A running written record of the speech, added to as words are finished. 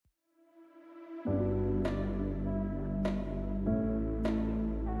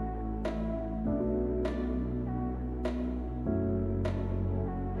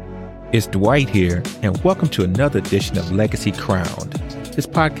It's Dwight here, and welcome to another edition of Legacy Crowned. This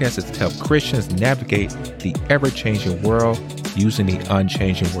podcast is to help Christians navigate the ever-changing world using the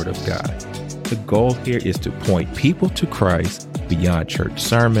unchanging Word of God. The goal here is to point people to Christ beyond church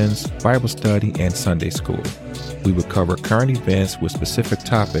sermons, Bible study, and Sunday school. We will cover current events with specific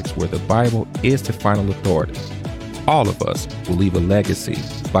topics where the Bible is the final authority. All of us will leave a legacy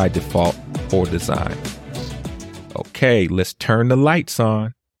by default or design. Okay, let's turn the lights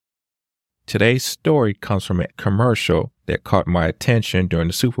on. Today's story comes from a commercial that caught my attention during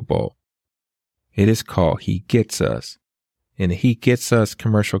the Super Bowl. It is called He Gets Us. In the He Gets Us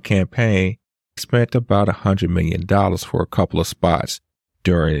commercial campaign, spent about $100 million for a couple of spots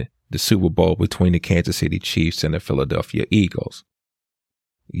during the Super Bowl between the Kansas City Chiefs and the Philadelphia Eagles.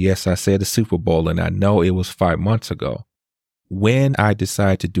 Yes, I said the Super Bowl, and I know it was 5 months ago. When I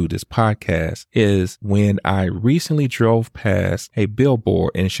decided to do this podcast is when I recently drove past a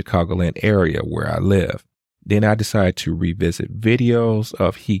billboard in the Chicagoland area where I live. Then I decided to revisit videos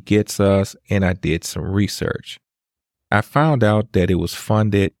of He Gets Us, and I did some research. I found out that it was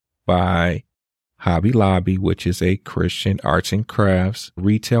funded by Hobby Lobby, which is a Christian arts and crafts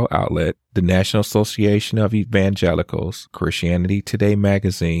retail outlet, the National Association of Evangelicals, Christianity Today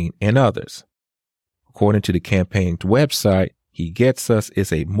magazine, and others. According to the campaign's website, He Gets Us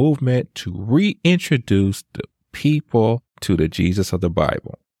is a movement to reintroduce the people to the Jesus of the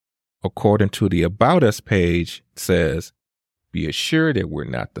Bible. According to the About Us page, it says, be assured that we're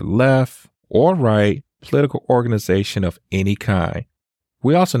not the left or right political organization of any kind.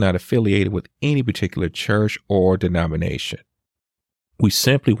 We're also not affiliated with any particular church or denomination. We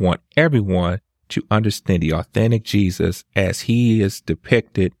simply want everyone to understand the authentic Jesus as he is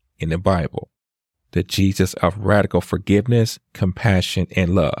depicted in the Bible. The Jesus of radical forgiveness, compassion,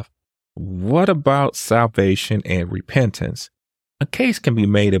 and love. What about salvation and repentance? A case can be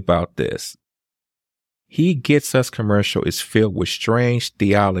made about this. He Gets Us commercial is filled with strange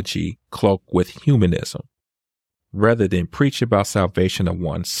theology cloaked with humanism. Rather than preach about salvation of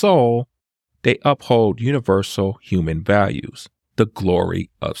one's soul, they uphold universal human values, the glory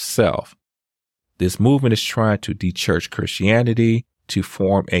of self. This movement is trying to de-church Christianity to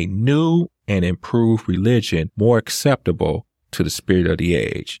form a new and improved religion more acceptable to the spirit of the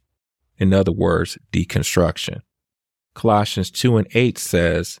age. In other words, deconstruction. Colossians 2:8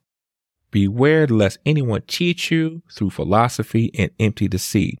 says, beware lest anyone cheat you through philosophy and empty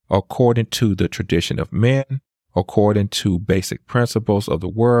deceit, according to the tradition of men, according to basic principles of the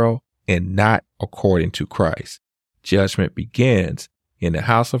world, and not according to Christ. Judgment begins in the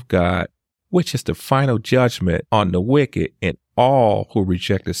house of God, which is the final judgment on the wicked and all who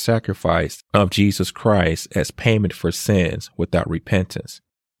reject the sacrifice of Jesus Christ as payment for sins without repentance.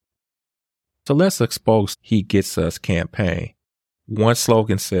 So let's expose He Gets Us campaign. One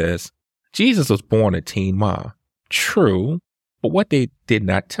slogan says, Jesus was born a teen mom. True, but what they did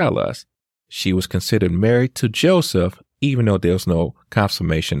not tell us, she was considered married to Joseph, even though there was no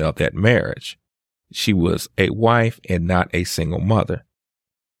consummation of that marriage. She was a wife and not a single mother.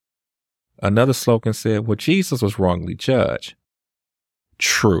 Another slogan said, well, Jesus was wrongly judged.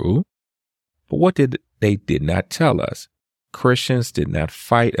 True, but what they did not tell us? Christians did not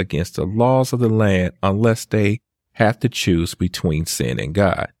fight against the laws of the land unless they have to choose between sin and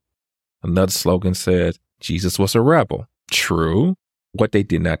God. Another slogan said, Jesus was a rebel. True, what they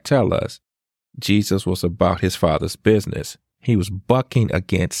did not tell us? Jesus was about his Father's business. He was bucking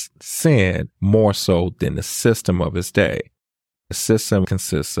against sin more so than the system of his day. The system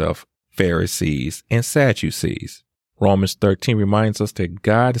consists of Pharisees and Sadducees. Romans 13 reminds us that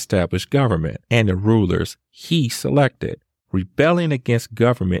God established government and the rulers he selected. Rebelling against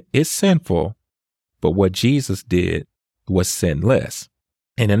government is sinful, but what Jesus did was sinless.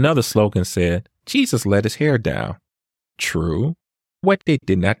 And another slogan said, Jesus let his hair down. True, what they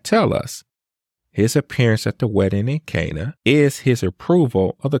did not tell us. His appearance at the wedding in Cana is his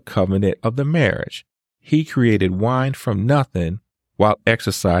approval of the covenant of the marriage. He created wine from nothing while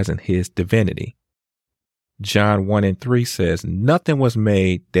exercising his divinity. John 1:3 says, nothing was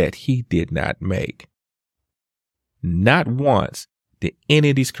made that he did not make. Not once did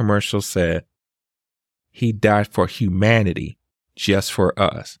any of these commercials say, he died for humanity, just for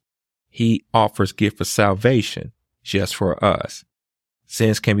us. He offers gift of salvation, just for us.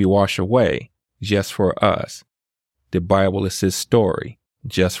 Sins can be washed away, just for us. The Bible is his story,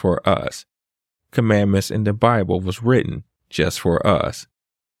 just for us. Commandments in the Bible was written just for us.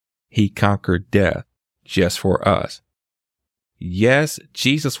 He conquered death just for us. Yes,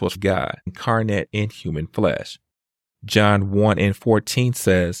 Jesus was God incarnate in human flesh. John 1:14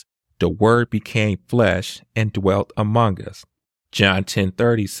 says, the Word became flesh and dwelt among us. John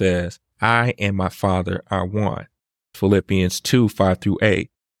 10:30 says, I and my Father are one. Philippians 2:5-8.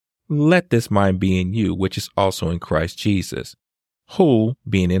 Let this mind be in you, which is also in Christ Jesus, who,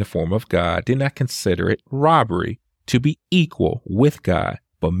 being in the form of God, did not consider it robbery to be equal with God,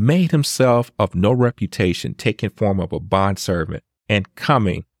 but made himself of no reputation, taking form of a bondservant, and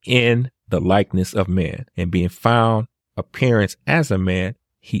coming in the likeness of men, and being found appearance as a man,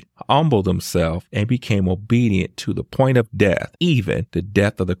 he humbled himself and became obedient to the point of death, even the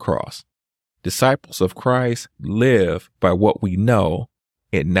death of the cross. Disciples of Christ live by what we know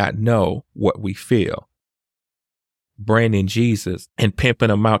and not know what we feel. Branding Jesus and pimping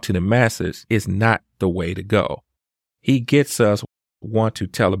him out to the masses is not the way to go. He gets us want to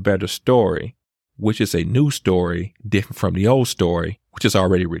tell a better story, which is a new story different from the old story, which is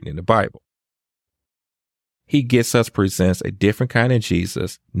already written in the Bible. He gets us presents a different kind of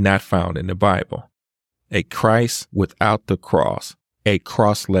Jesus not found in the Bible. A Christ without the cross, a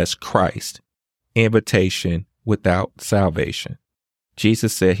crossless Christ, invitation without salvation.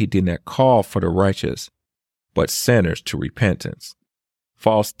 Jesus said he did not call for the righteous, but sinners to repentance.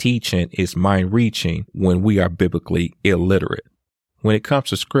 False teaching is mind-reaching when we are biblically illiterate. When it comes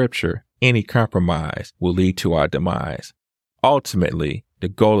to Scripture, any compromise will lead to our demise. Ultimately, the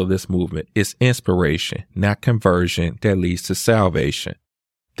goal of this movement is inspiration, not conversion that leads to salvation.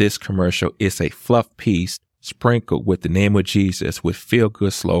 This commercial is a fluff piece sprinkled with the name of Jesus with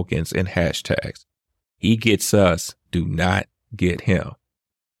feel-good slogans and hashtags. He gets us, do not get him.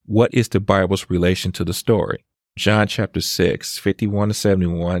 What is the Bible's relation to the story? John chapter 6,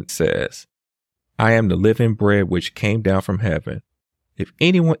 51-71 says, I am the living bread which came down from heaven. If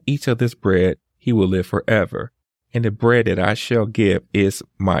anyone eats of this bread, he will live forever. And the bread that I shall give is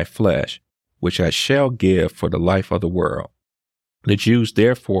my flesh, which I shall give for the life of the world. The Jews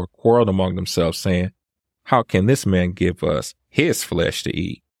therefore quarreled among themselves, saying, How can this man give us his flesh to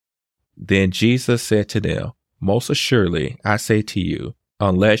eat? Then Jesus said to them, Most assuredly, I say to you,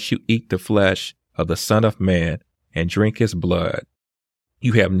 unless you eat the flesh of the Son of Man and drink his blood,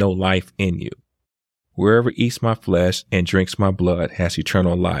 you have no life in you. Whoever eats my flesh and drinks my blood has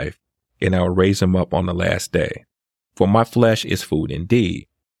eternal life, and I will raise him up on the last day. For my flesh is food indeed,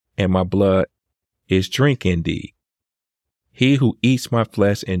 and my blood is drink indeed. He who eats my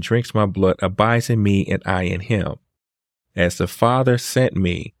flesh and drinks my blood abides in me, and I in him. As the Father sent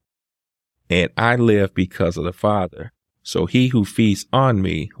me, and I live because of the Father, so he who feeds on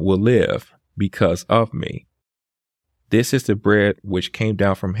me will live because of me. This is the bread which came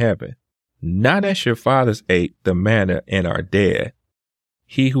down from heaven, not as your fathers ate the manna and are dead.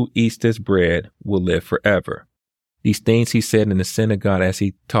 He who eats this bread will live forever. These things he said in the synagogue as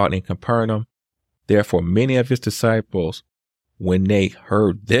he taught in Capernaum. Therefore many of his disciples, when they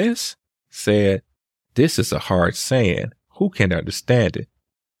heard this, said, This is a hard saying. Who can understand it?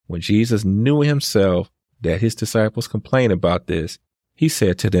 When Jesus knew himself that his disciples complained about this, he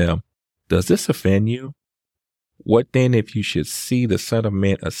said to them, Does this offend you? What then if you should see the Son of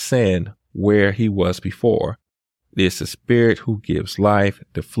Man ascend where he was before? It is the Spirit who gives life,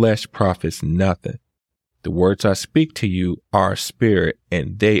 the flesh profits nothing. The words I speak to you are spirit,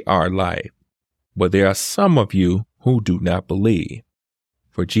 and they are life. But there are some of you who do not believe.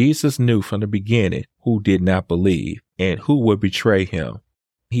 For Jesus knew from the beginning who did not believe and who would betray him.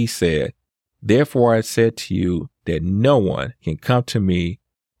 He said, Therefore I said to you that no one can come to me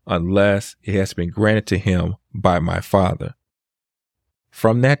unless it has been granted to him by my Father.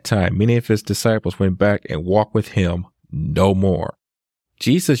 From that time, many of his disciples went back and walked with him no more.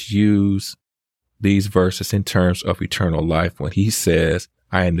 Jesus used these verses in terms of eternal life when he says,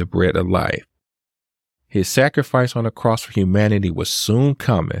 I am the bread of life. His sacrifice on the cross for humanity was soon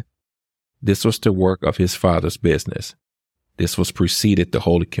coming. This was the work of his Father's business. This was preceded the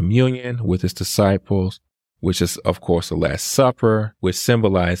Holy Communion with his disciples, which is, of course, the Last Supper, which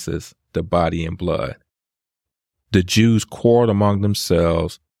symbolizes the body and blood. The Jews quarreled among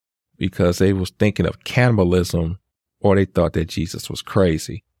themselves because they was thinking of cannibalism, or they thought that Jesus was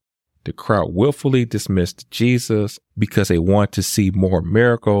crazy. The crowd willfully dismissed Jesus because they want to see more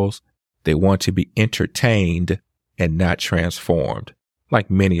miracles. They want to be entertained and not transformed, like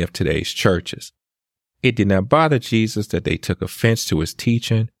many of today's churches. It did not bother Jesus that they took offense to his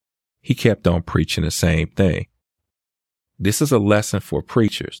teaching. He kept on preaching the same thing. This is a lesson for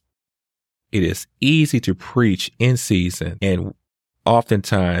preachers. It is easy to preach in season, and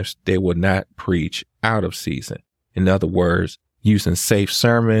oftentimes they will not preach out of season. In other words, using safe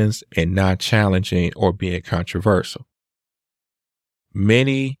sermons and not challenging or being controversial.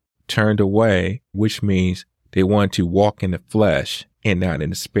 Many turned away, which means they want to walk in the flesh and not in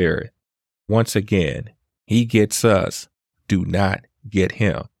the spirit. Once again, he gets us, do not get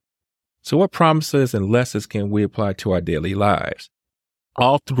him. So what promises and lessons can we apply to our daily lives?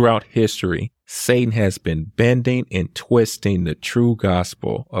 All throughout history, Satan has been bending and twisting the true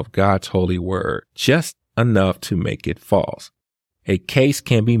gospel of God's holy word just enough to make it false. A case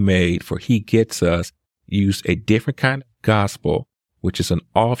can be made for he gets us use a different kind of gospel, which is an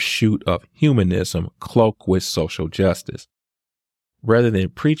offshoot of humanism cloaked with social justice. Rather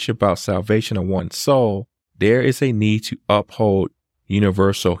than preach about salvation of one's soul, there is a need to uphold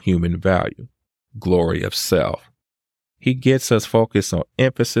universal human value, glory of self. He gets us focused on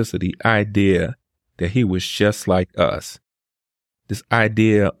emphasis of the idea that he was just like us. This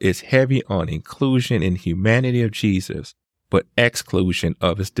idea is heavy on inclusion in humanity of Jesus, but exclusion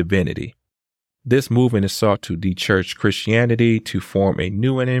of his divinity. This movement is sought to de-church Christianity to form a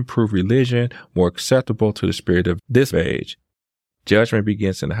new and improved religion more acceptable to the spirit of this age. Judgment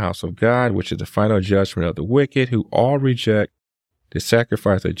begins in the house of God, which is the final judgment of the wicked who all reject the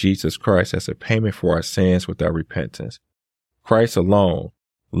sacrifice of Jesus Christ as a payment for our sins without repentance. Christ alone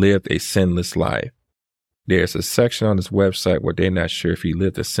lived a sinless life. There's a section on this website where they're not sure if he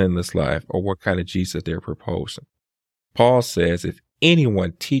lived a sinless life or what kind of Jesus they're proposing. Paul says, if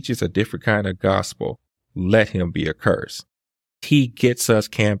anyone teaches a different kind of gospel, let him be accursed. He gets us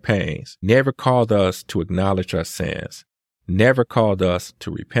campaigns, never called us to acknowledge our sins, never called us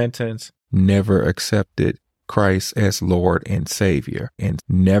to repentance, never accepted Christ as Lord and Savior, and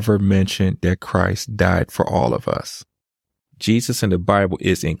never mentioned that Christ died for all of us. Jesus in the Bible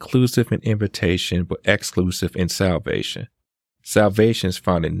is inclusive in invitation, but exclusive in salvation. Salvation is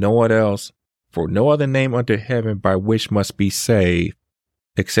found in no one else, for no other name under heaven by which must be saved,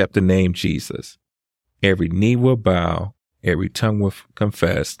 except the name Jesus. Every knee will bow, every tongue will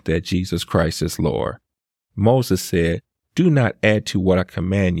confess that Jesus Christ is Lord. Moses said, do not add to what I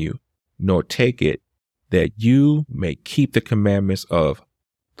command you, nor take it, that you may keep the commandments of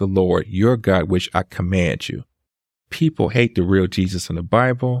the Lord your God, which I command you. People hate the real Jesus in the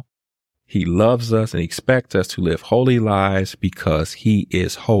Bible. He loves us and expects us to live holy lives because he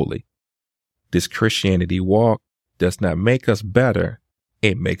is holy. This Christianity walk does not make us better.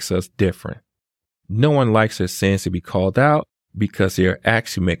 It makes us different. No one likes their sins to be called out because their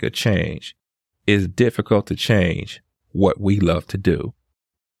acts to make a change. It is difficult to change what we love to do.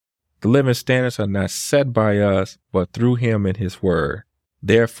 The living standards are not set by us, but through him and his word.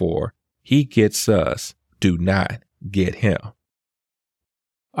 Therefore, he gets us, do not get him.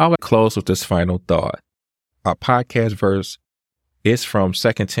 I will close with this final thought. Our podcast verse is from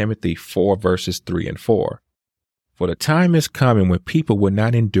 2 Timothy 4 verses 3 and 4. For the time is coming when people will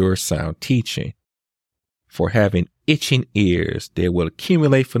not endure sound teaching. For having itching ears, they will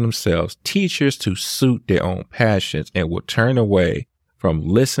accumulate for themselves teachers to suit their own passions and will turn away from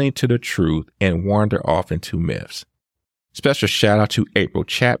listening to the truth and wander off into myths. Special shout out to April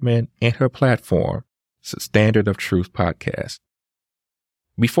Chapman and her platform, Standard of Truth Podcast.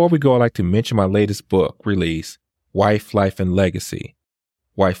 Before we go, I'd like to mention my latest book release, Wife, Life, and Legacy.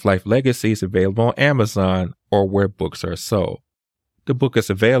 Wife, Life, Legacy is available on Amazon or where books are sold. The book is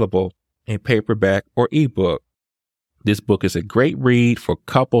available in paperback or ebook. This book is a great read for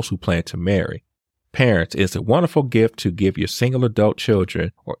couples who plan to marry. Parents, it's a wonderful gift to give your single adult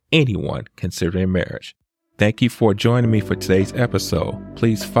children or anyone considering marriage. Thank you for joining me for today's episode.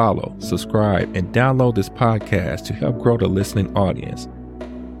 Please follow, subscribe, and download this podcast to help grow the listening audience.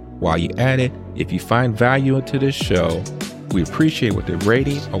 While you're at it, if you find value into this show, we appreciate with a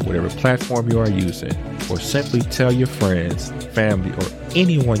rating on whatever platform you are using, or simply tell your friends, family, or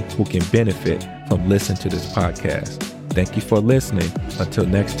anyone who can benefit from listening to this podcast. Thank you for listening. Until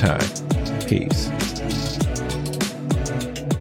next time, peace.